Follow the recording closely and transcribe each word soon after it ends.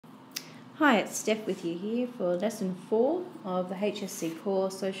Hi, it's Steph with you here for Lesson 4 of the HSC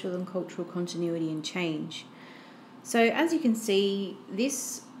course, Social and Cultural Continuity and Change. So as you can see,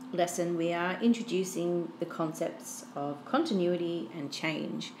 this lesson we are introducing the concepts of continuity and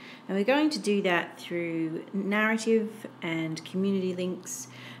change. And we're going to do that through narrative and community links,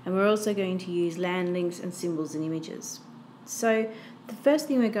 and we're also going to use land links and symbols and images. So the first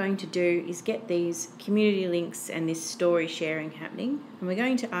thing we're going to do is get these community links and this story sharing happening, and we're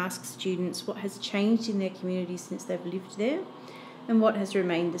going to ask students what has changed in their community since they've lived there and what has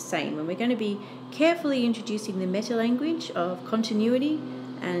remained the same. And we're going to be carefully introducing the meta language of continuity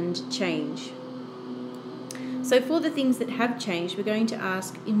and change. So for the things that have changed, we're going to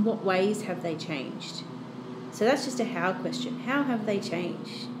ask, in what ways have they changed? So that's just a how question. How have they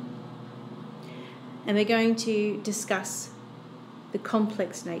changed? And we're going to discuss the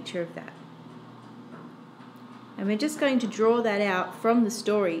complex nature of that. And we're just going to draw that out from the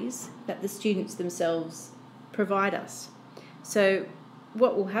stories that the students themselves provide us. So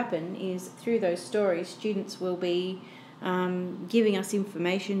what will happen is through those stories, students will be giving us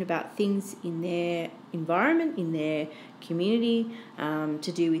information about things in their environment, in their community,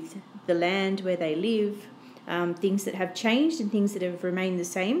 to do with the land where they live, things that have changed and things that have remained the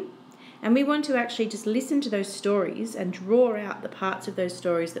same. And we want to actually just listen to those stories and draw out the parts of those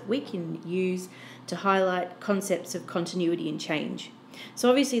stories that we can use to highlight concepts of continuity and change. So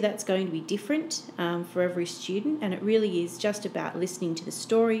obviously that's going to be different for every student, and it really is just about listening to the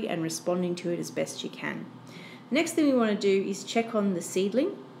story and responding to it as best you can. The next thing we want to do is check on the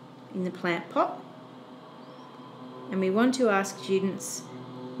seedling in the plant pot, and we want to ask students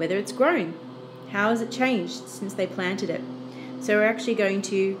whether it's grown. How has it changed since they planted it? So we're actually going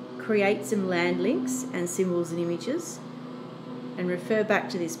to create some land links and symbols and images and refer back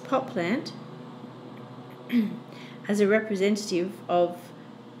to this pot plant as a representative of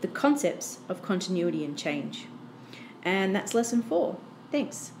the concepts of continuity and change. And that's lesson 4.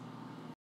 Thanks.